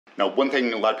Now, one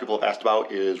thing a lot of people have asked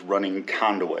about is running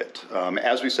conduit.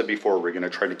 As we said before, we're going to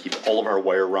try to keep all of our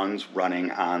wire runs running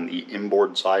on the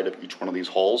inboard side of each one of these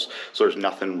holes, so there's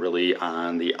nothing really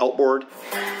on the outboard.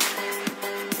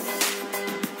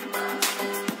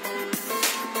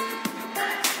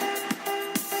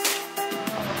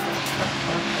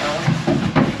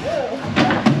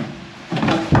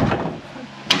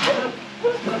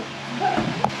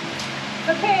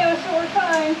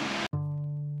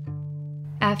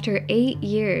 After 8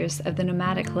 years of the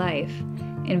nomadic life,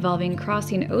 involving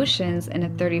crossing oceans in a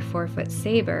 34-foot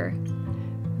Sabre,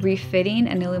 refitting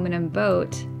an aluminum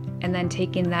boat, and then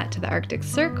taking that to the Arctic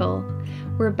Circle,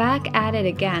 we're back at it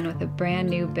again with a brand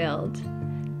new build.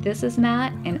 This is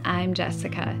Matt and I'm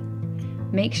Jessica.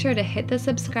 Make sure to hit the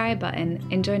subscribe button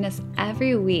and join us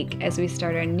every week as we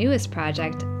start our newest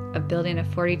project of building a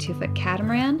 42-foot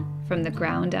catamaran from the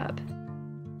ground up.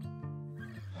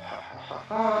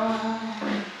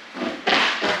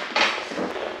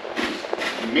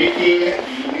 Making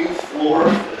a new floor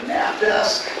for the nap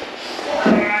desk.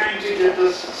 Trying to get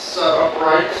this set up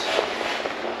right.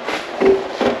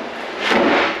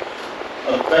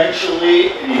 Eventually,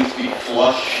 it needs to be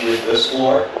flush with this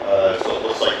floor, so it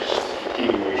looks like it's just a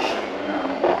continuation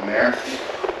along there.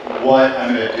 What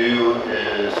I'm going to do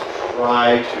is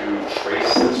try to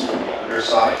trace this from the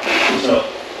underside. So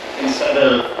instead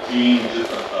of being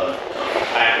just a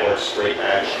flat or a straight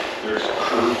edge, there's a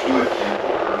curve to it, and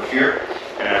a curve here.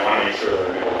 And I want to make sure that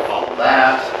I'm able to follow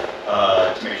that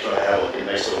to make sure I have a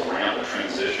nice little ramp of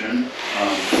transition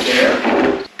there.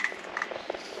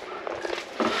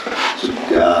 So we've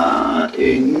got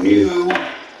a new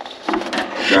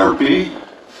Sharpie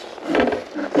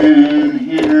in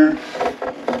here.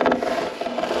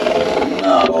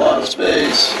 Not a lot of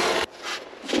space.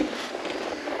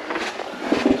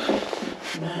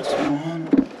 Next one.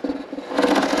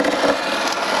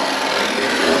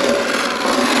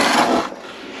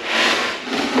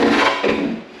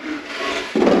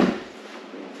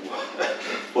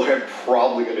 What I'm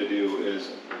probably going to do is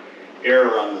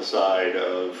err on the side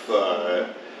of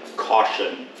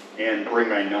caution and bring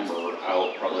my number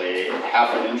out probably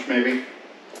half an inch maybe,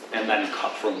 and then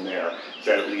cut from there.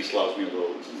 That at least allows me a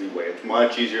little leeway. It's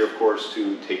much easier, of course,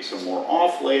 to take some more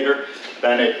off later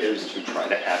than it is to try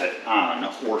to add it on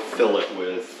or fill it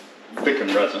with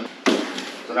thickened resin.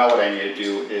 So now what I need to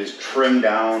do is trim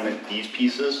down these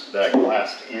pieces that I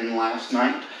glassed in last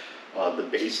night, the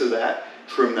base of that.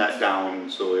 Trim that down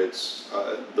so it's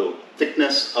the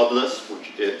thickness of this,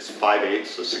 which is 5/8,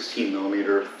 so 16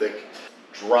 millimeter thick.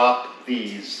 Drop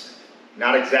these,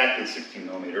 not exactly 16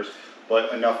 millimeters,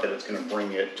 but enough that it's going to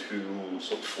bring it to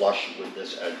so flush with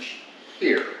this edge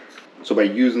here. So by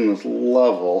using this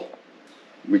level,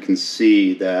 we can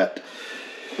see that,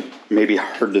 maybe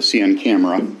hard to see on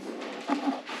camera,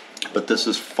 but this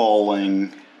is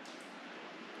falling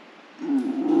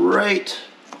right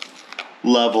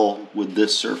level with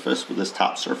this surface, with this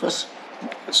top surface.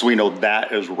 So we know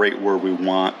that is right where we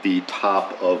want the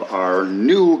top of our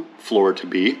new floor to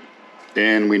be.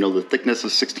 And we know the thickness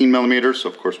is 16 millimeters, so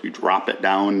of course we drop it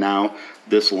down now.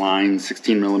 This line,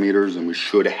 16 millimeters, and we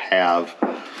should have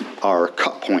our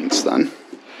cut points then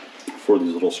for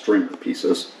these little stringer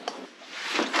pieces.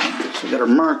 So we got our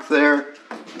mark there.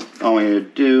 All we need to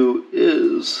do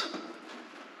is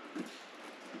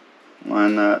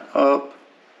line that up.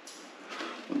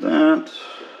 That,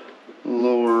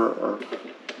 lower our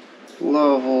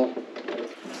level,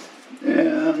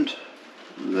 and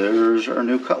there's our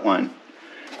new cut line.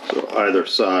 So either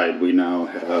side we now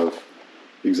have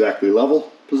exactly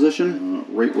level position,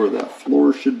 right where that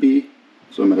floor should be.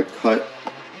 So I'm going to cut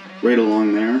right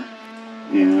along there,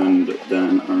 and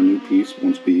then our new piece,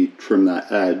 once we trim that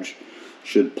edge,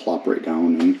 should plop right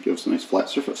down and give us a nice flat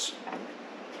surface.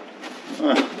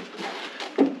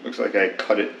 Looks like I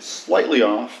cut it slightly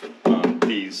off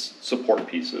these support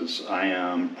pieces. I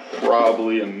am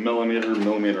probably a millimeter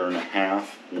and a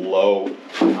half low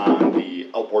on the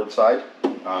outboard side.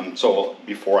 So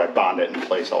before I bond it in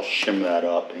place, I'll shim that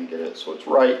up and get it so it's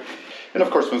right. And of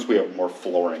course, once we have more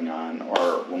flooring on,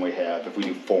 or when we have, if we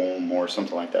do foam or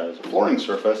something like that as a flooring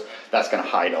surface, that's going to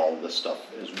hide all of this stuff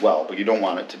as well. But you don't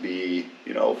want it to be,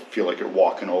 you know, feel like you're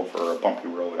walking over a bumpy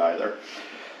road either.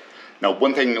 Now,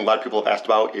 one thing a lot of people have asked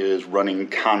about is running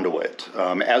conduit.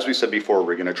 As we said before,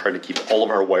 we're going to try to keep all of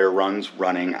our wire runs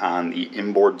running on the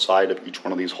inboard side of each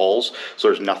one of these holes. So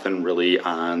there's nothing really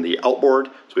on the outboard,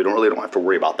 so we don't have to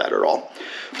worry about that at all.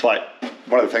 But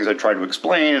one of the things I try to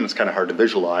explain, and it's kind of hard to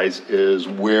visualize, is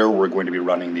where we're going to be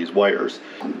running these wires.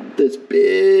 This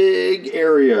big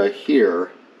area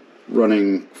here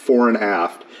running fore and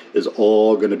aft is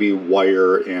all going to be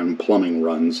wire and plumbing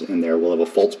runs in there. We'll have a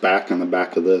false back on the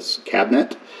back of this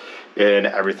cabinet, and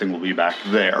everything will be back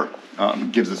there.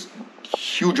 Gives us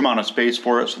huge amount of space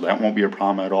for it, so that won't be a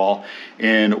problem at all.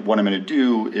 And what I'm going to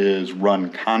do is run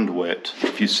conduit.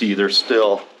 If you see, there's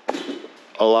still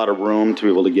a lot of room to be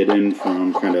able to get in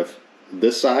from kind of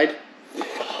this side.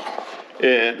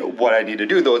 And what I need to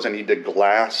do though is I need to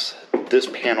glass this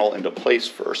panel into place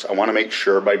first. I want to make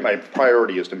sure, my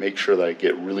priority is to make sure that I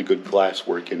get really good glass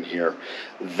work in here.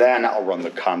 Then I'll run the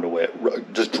conduit,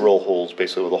 just drill holes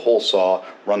basically with a hole saw,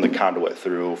 run the conduit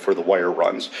through for the wire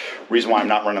runs. Reason why I'm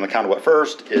not running the conduit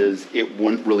first is it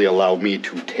wouldn't really allow me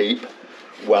to tape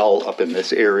well up in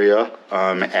this area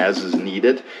as is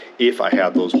needed if I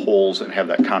have those holes and have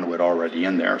that conduit already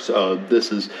in there. So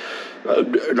this is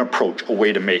an approach, a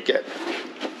way to make it.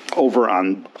 Over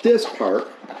on this part,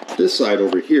 this side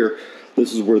over here,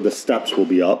 this is where the steps will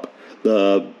be up.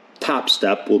 The top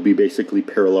step will be basically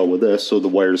parallel with this, so the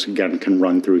wires again can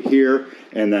run through here,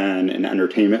 and then an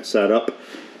entertainment setup.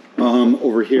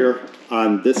 Over here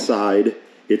on this side,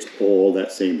 it's all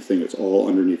that same thing. It's all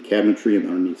underneath cabinetry and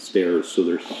underneath stairs. So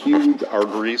there's huge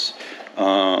arteries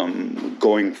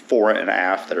going fore and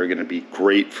aft that are going to be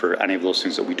great for any of those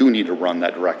things that we do need to run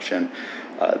that direction.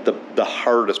 The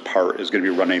hardest part is going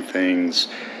to be running things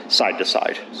side to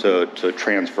side. So to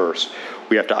transverse,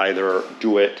 we have to either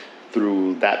do it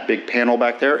through that big panel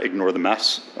back there, ignore the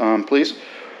mess, please,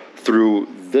 through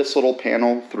this little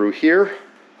panel through here,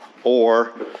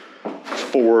 or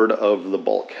forward of the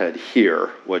bulkhead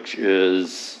here, which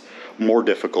is more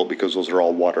difficult because those are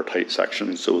all watertight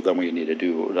sections. So then we need to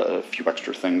do a few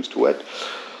extra things to it.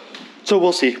 So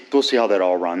we'll see how that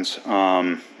all runs.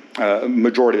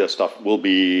 Majority of this stuff will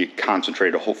be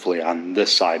concentrated hopefully on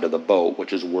this side of the boat,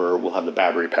 which is where we'll have the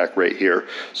battery pack right here.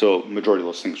 So majority of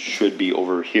those things should be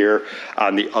over here.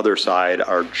 On the other side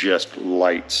are just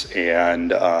lights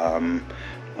and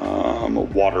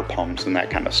water pumps and that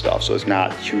kind of stuff. So it's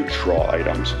not huge draw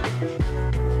items.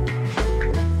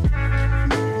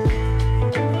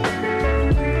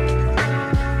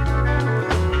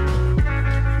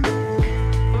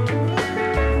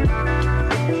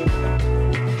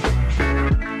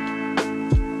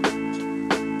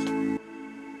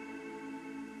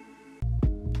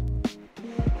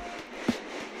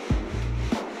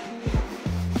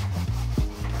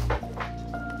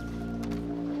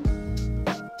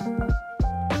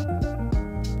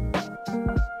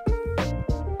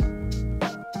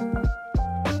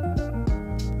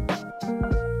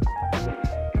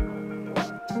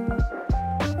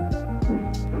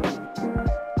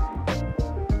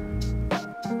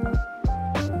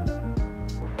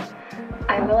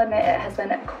 I will admit it has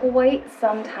been quite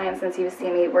some time since you've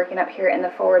seen me working up here in the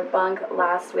forward bunk.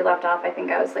 Last we left off, I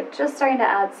think I was like just starting to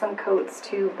add some coats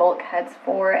to bulkheads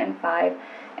 4 and 5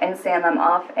 and sand them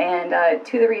off. And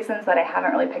two of the reasons that I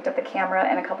haven't really picked up the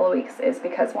camera in a couple of weeks is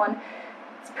because one,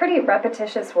 it's pretty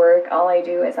repetitious work. All I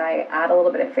do is I add a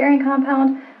little bit of fairing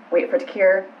compound, wait for it to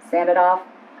cure, sand it off,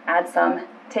 add some,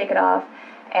 take it off.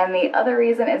 And the other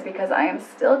reason is because I am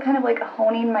still kind of like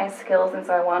honing my skills, and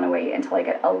so I want to wait until I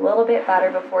get a little bit better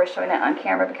before showing it on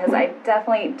camera, because I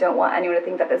definitely don't want anyone to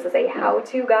think that this is a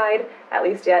how-to guide, at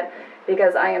least yet,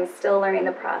 because I am still learning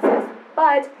the process.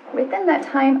 But within that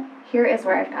time, here is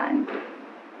where I've gotten.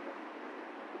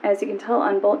 As you can tell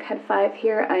on bulkhead 5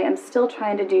 here, I am still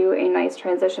trying to do a nice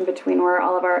transition between where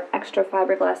all of our extra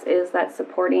fiberglass is that's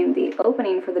supporting the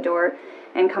opening for the door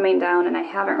and coming down, and I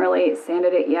haven't really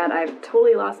sanded it yet. I've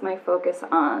totally lost my focus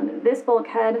on this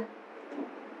bulkhead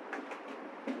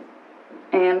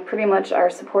and pretty much our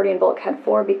supporting bulkhead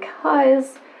 4,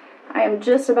 because I am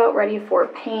just about ready for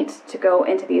paint to go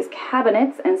into these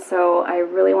cabinets, and so I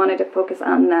really wanted to focus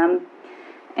on them.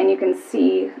 And you can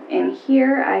see in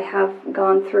here I have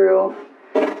gone through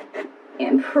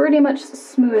and pretty much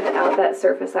smoothed out that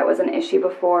surface that was an issue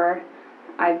before.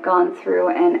 I've gone through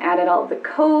and added all of the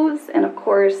coves and of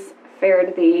course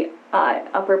faired the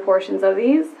upper portions of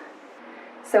these.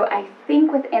 So I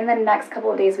think within the next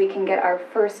couple of days we can get our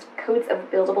first coats of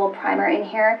buildable primer in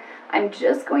here. I'm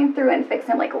just going through and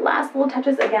fixing like last little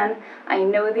touches again. I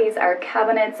know these are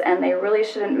cabinets and they really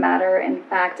shouldn't matter, in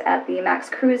fact, at the Max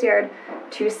Cruise Yard,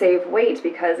 to save weight,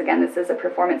 because again this is a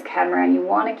performance catamaran. You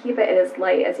want to keep it as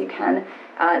light as you can.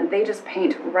 They just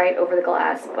paint right over the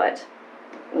glass, but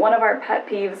one of our pet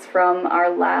peeves from our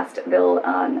last build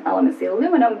on LMC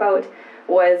aluminum boat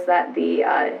was that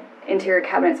the interior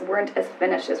cabinets weren't as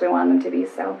finished as we wanted them to be.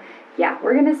 So yeah,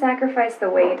 we're gonna sacrifice the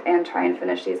weight and try and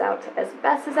finish these out as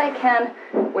best as I can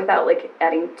without like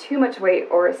adding too much weight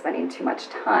or spending too much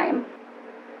time.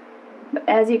 But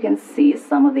as you can see,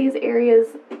 some of these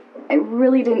areas I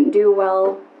really didn't do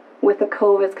well with the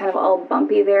cove. It's kind of all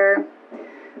bumpy there.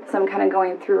 So I'm kind of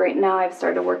going through right now. I've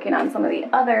started working on some of the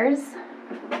others.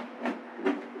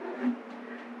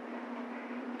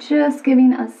 Just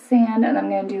giving a sand, and I'm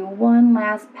going to do one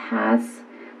last pass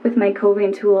with my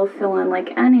coving tool, fill in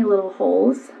like any little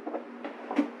holes.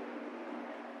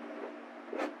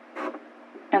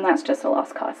 And that's just a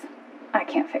lost cause. I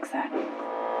can't fix that.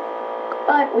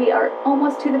 But we are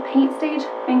almost to the paint stage,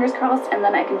 fingers crossed, and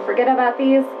then I can forget about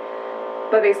these,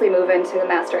 but basically move into the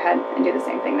masterhead and do the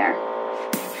same thing there.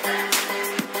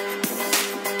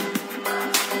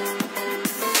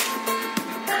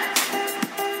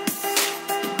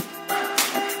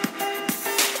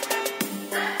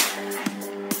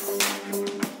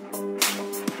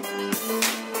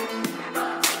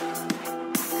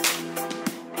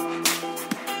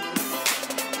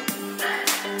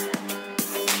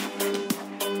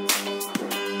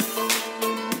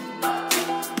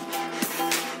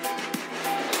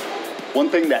 One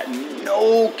thing that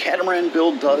no catamaran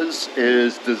build does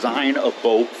is design a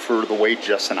boat for the way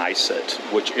Jess and I sit,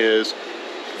 which is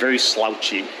very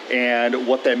slouchy. And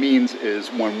what that means is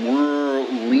when we're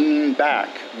leaning back,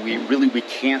 we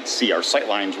can't see. Our sight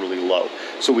line's really low,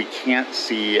 so we can't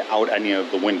see out any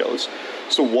of the windows.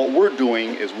 So what we're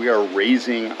doing is we are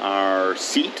raising our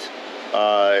seat,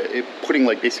 putting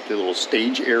like basically a little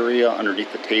stage area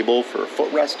underneath the table for a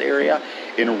footrest area,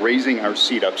 and raising our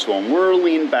seat up. So when we're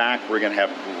leaned back, we're gonna have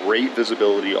great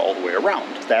visibility all the way around.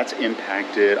 That's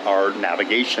impacted our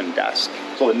navigation desk.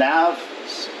 So the nav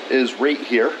is right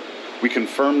here. We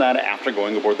confirmed that after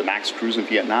going aboard the Max Cruise in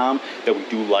Vietnam, that we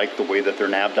do like the way that their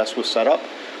nav desk was set up.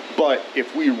 But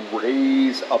if we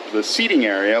raise up the seating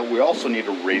area, we also need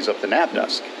to raise up the nav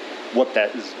desk. What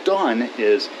that has done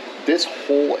is this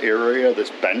whole area,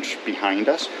 this bench behind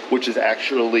us, which is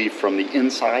actually from the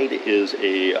inside is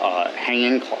a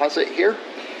hanging closet here.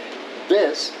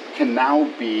 This can now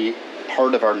be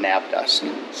part of our nav desk.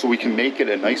 So we can make it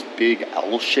a nice big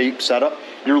L-shaped setup.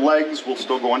 Your legs will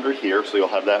still go under here, so you'll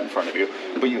have that in front of you,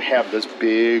 but you have this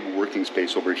big working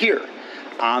space over here.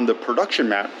 On the production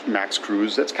Max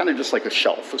Cruise, that's kind of just like a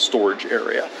shelf, a storage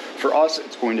area. For us,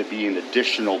 it's going to be an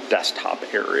additional desktop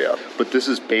area, but this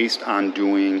is based on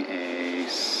doing a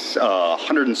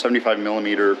 175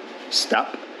 millimeter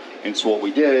step. And so what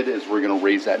we did is we're gonna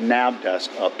raise that nav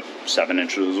desk up 7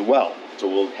 inches as well. So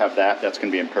we'll have that's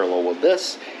gonna be in parallel with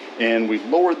this. And we've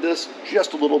lowered this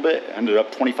just a little bit, ended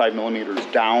up 25 millimeters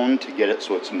down to get it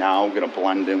so it's now gonna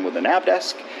blend in with the nav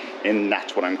desk. And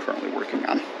that's what I'm currently working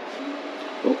on.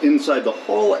 Well, inside the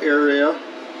hull area,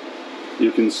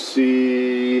 you can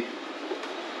see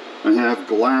I have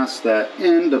glassed that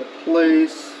into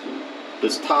place.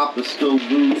 This top is still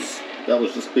loose. That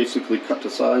was just basically cut to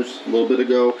size a little bit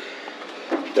ago.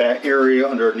 That area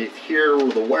underneath here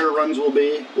where the wire runs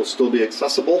will still be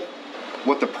accessible.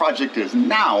 What the project is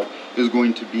now is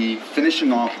going to be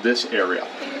finishing off this area.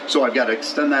 So I've got to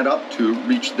extend that up to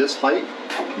reach this height,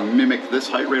 mimic this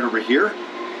height right over here.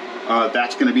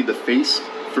 That's going to be the face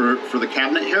for the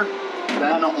cabinet here.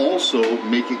 Then also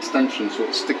make extensions so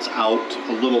it sticks out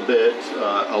a little bit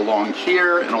along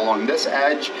here and along this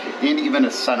edge, and even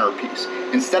a centerpiece.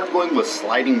 Instead of going with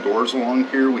sliding doors along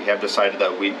here, we have decided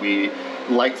that we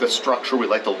like the structure, we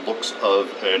like the looks of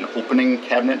an opening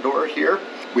cabinet door here.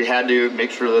 We had to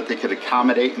make sure that they could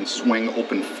accommodate and swing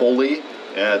open fully.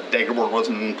 Daggerboard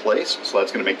wasn't in place, so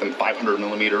that's going to make them 500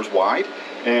 millimeters wide.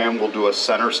 And we'll do a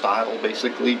center style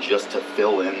basically just to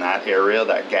fill in that area,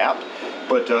 that gap.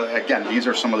 But again, these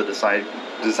are some of the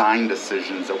design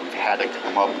decisions that we've had to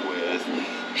come up with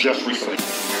just recently.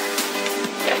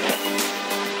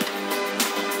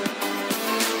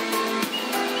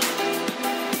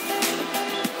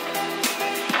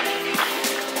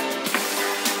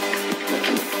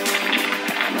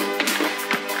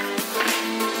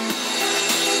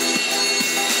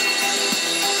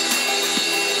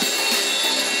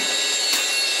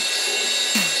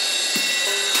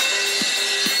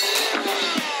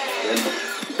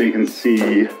 So you can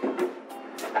see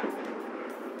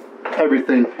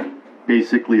everything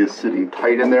basically is sitting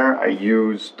tight in there. I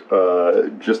used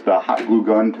just a hot glue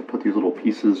gun to put these little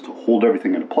pieces to hold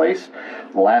everything into place.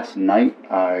 Last night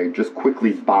I just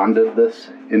quickly bonded this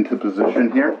into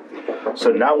position here.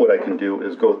 So now what I can do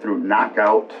is go through, knock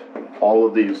out all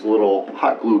of these little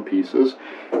hot glue pieces.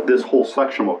 This whole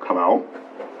section will come out.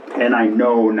 And I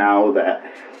know now that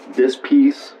This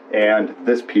piece and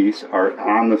this piece are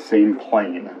on the same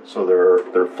plane, so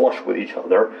they're flush with each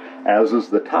other, as is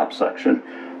the top section.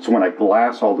 So when I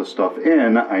glass all this stuff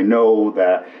in, I know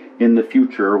that in the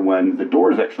future, when the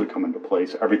doors actually come into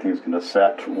place, everything's going to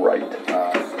set right.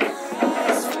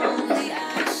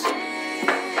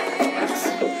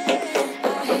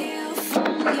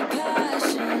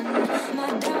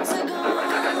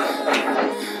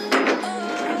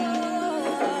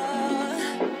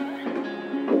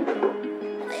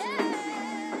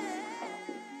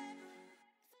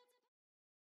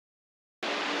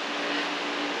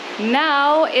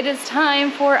 Now it is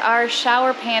time for our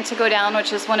shower pan to go down,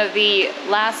 which is one of the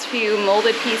last few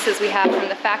molded pieces we have from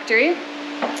the factory.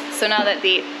 So now that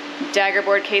the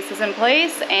daggerboard case is in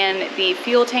place and the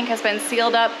fuel tank has been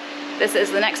sealed up, this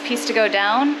is the next piece to go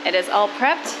down. It is all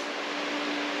prepped.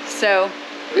 So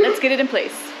let's get it in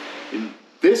place.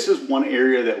 This is one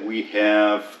area that we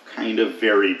have kind of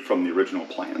varied from the original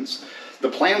plans. The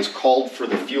plans called for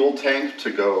the fuel tank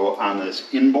to go on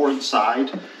this inboard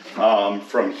side,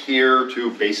 from here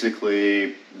to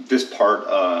basically this part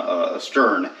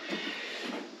astern.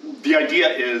 The idea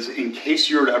is, in case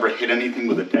you were to ever hit anything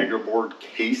with the daggerboard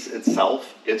case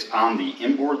itself, it's on the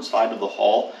inboard side of the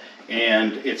hull,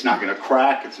 and it's not going to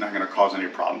crack, it's not going to cause any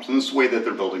problems. And this is the way that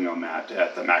they're building them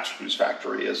at the Max Cruise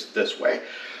factory, is this way.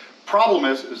 Problem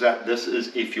is that this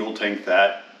is a fuel tank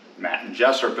that Matt and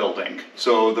Jess are building.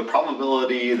 So the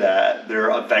probability that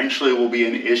there eventually will be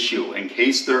an issue, in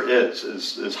case there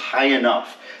is high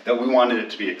enough that we wanted it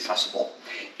to be accessible.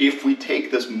 If we take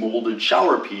this molded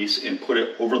shower piece and put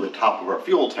it over the top of our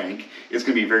fuel tank, it's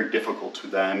going to be very difficult to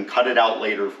then cut it out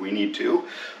later if we need to.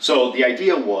 So the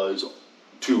idea was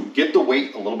to get the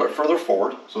weight a little bit further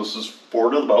forward. So this is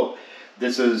forward of the boat.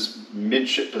 This is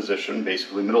midship position,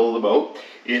 basically middle of the boat.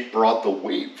 It brought the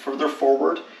weight further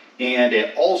forward, and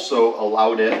it also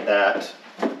allowed it that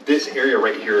this area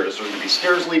right here is, there's going to be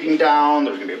stairs leading down,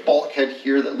 there's going to be a bulkhead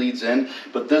here that leads in,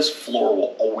 but this floor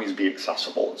will always be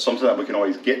accessible. It's something that we can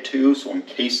always get to, so in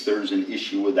case there's an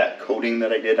issue with that coating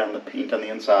that I did on the paint on the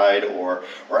inside or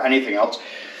anything else,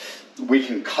 we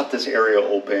can cut this area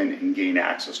open and gain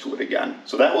access to it again.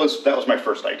 So that was my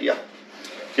first idea.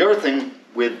 The other thing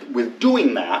with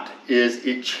doing that is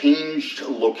it changed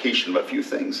location of a few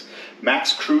things.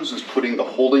 Max Cruise is putting the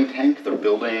holding tank, they're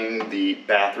building the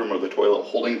bathroom or the toilet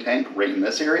holding tank right in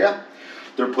this area.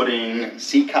 They're putting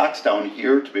sea cocks down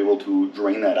here to be able to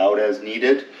drain that out as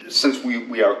needed. Since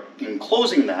we are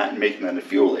enclosing that and making that a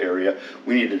fuel area,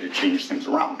 we needed to change things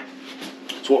around.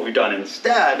 So what we've done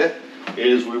instead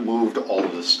is we moved all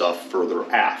of this stuff further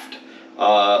aft.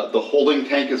 The holding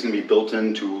tank is going to be built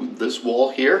into this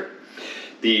wall here.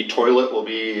 The toilet will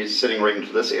be sitting right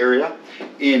into this area.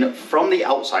 And from the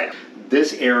outside,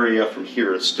 this area from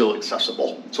here is still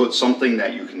accessible. So it's something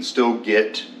that you can still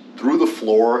get through the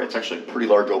floor. It's actually a pretty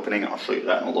large opening. I'll show you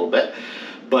that in a little bit.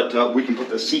 But we can put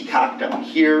the seat cock down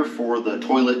here for the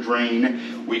toilet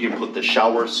drain. We can put the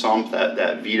shower sump,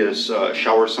 that Vita's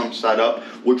shower sump setup,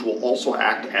 which will also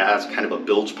act as kind of a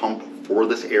bilge pump for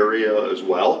this area as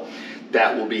well.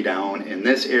 That will be down in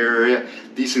this area.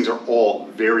 These things are all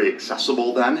very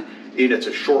accessible then. And it's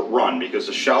a short run because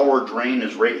the shower drain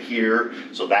is right here,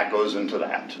 so that goes into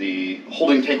that. The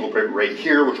holding tank will be right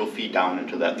here, which will feed down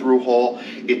into that through hole.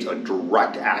 It's a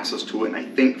direct access to it, and I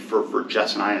think for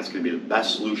Jess and I, it's going to be the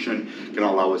best solution. It's going to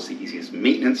allow us the easiest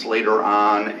maintenance later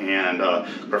on, and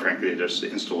quite frankly, just the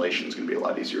installation is going to be a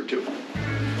lot easier too.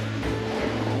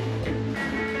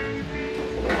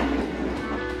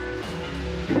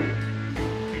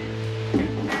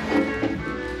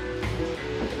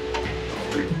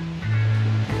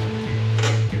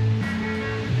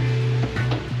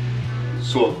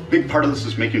 So a big part of this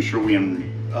is making sure we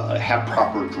have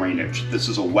proper drainage. This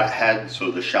is a wet head, so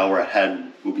the shower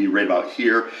head will be right about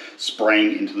here,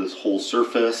 spraying into this whole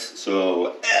surface,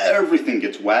 so everything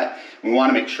gets wet. We want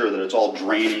to make sure that it's all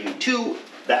draining to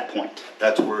that point.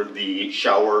 That's where the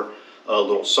shower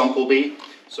little sump will be.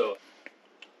 So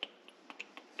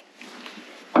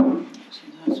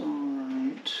that's all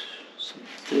right. So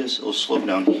this will slope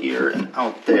down here and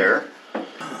out there.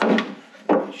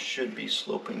 Should be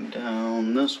sloping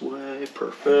down this way.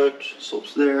 Perfect.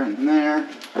 Slopes there and there.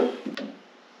 So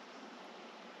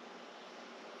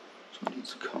it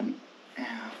needs to come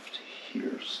aft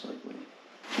here slightly.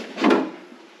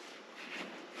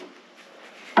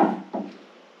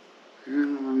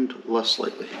 And less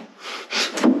slightly.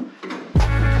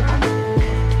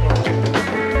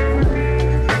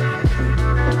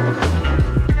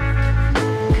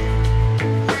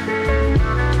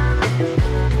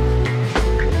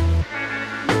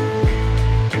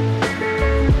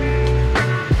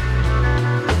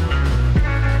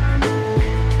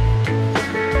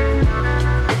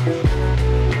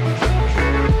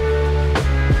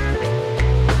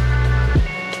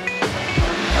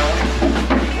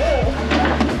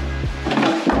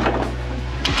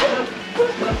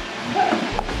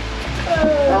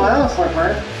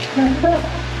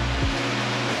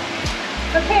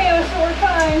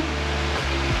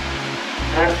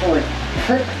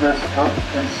 pick this up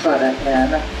and set it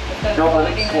in. Don't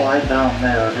let it slide down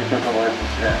there because otherwise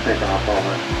it's going to take off all of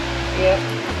it. Yep.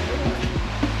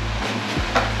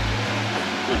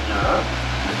 Good job.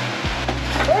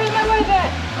 Where's my wedge at?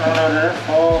 Oh no, did it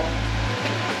fall?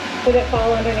 Did it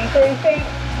fall underneath or anything?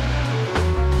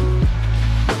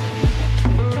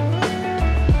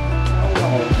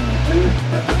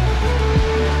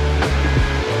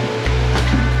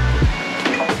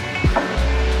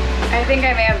 I think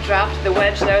I may have dropped the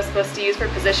wedge that I was supposed to use for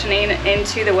positioning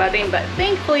into the webbing, but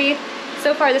thankfully,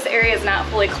 so far this area is not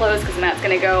fully closed because Matt's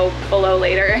gonna go below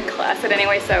later and class it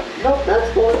anyway, so. Nope,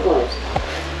 that's fully closed.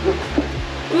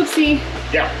 Oopsie.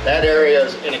 Yeah, that area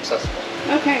is inaccessible.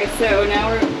 Okay, so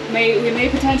now we may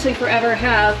potentially forever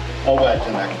have A wedge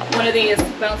in there. one of these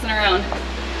bouncing around.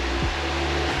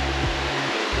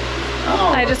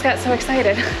 Oh, I just got so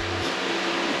excited.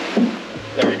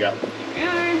 there you go. Here we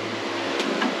are.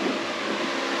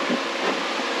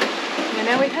 And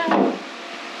now we have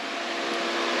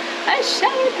a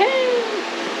shiny pen.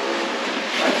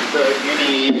 So you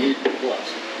need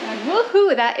gloves. And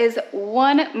woohoo, that is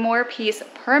one more piece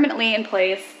permanently in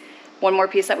place. One more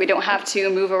piece that we don't have to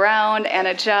move around and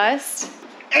adjust.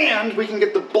 And we can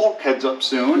get the bulkheads up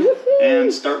soon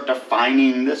and start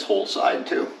defining this whole side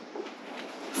too.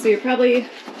 So you're probably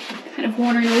kind of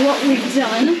wondering what we've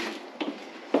done,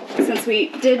 since we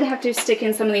did have to stick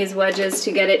in some of these wedges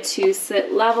to get it to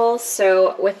sit level.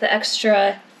 So with the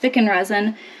extra thickened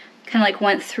resin, kind of like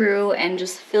went through and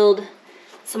just filled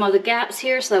some of the gaps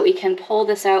here so that we can pull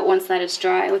this out once that is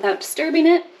dry without disturbing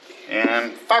it.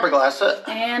 And fiberglass it.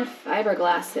 And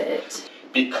fiberglass it.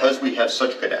 Because we have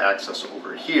such good access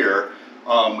over here,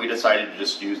 we decided to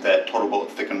just use that Total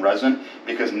Boat thickened resin,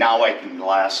 because now I can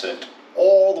glass it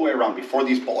all the way around before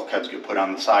these bulkheads get put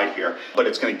on the side here. But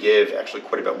it's going to give actually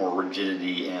quite a bit more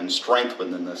rigidity and strength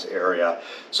within this area.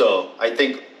 So I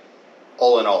think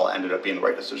all in all, it ended up being the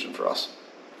right decision for us.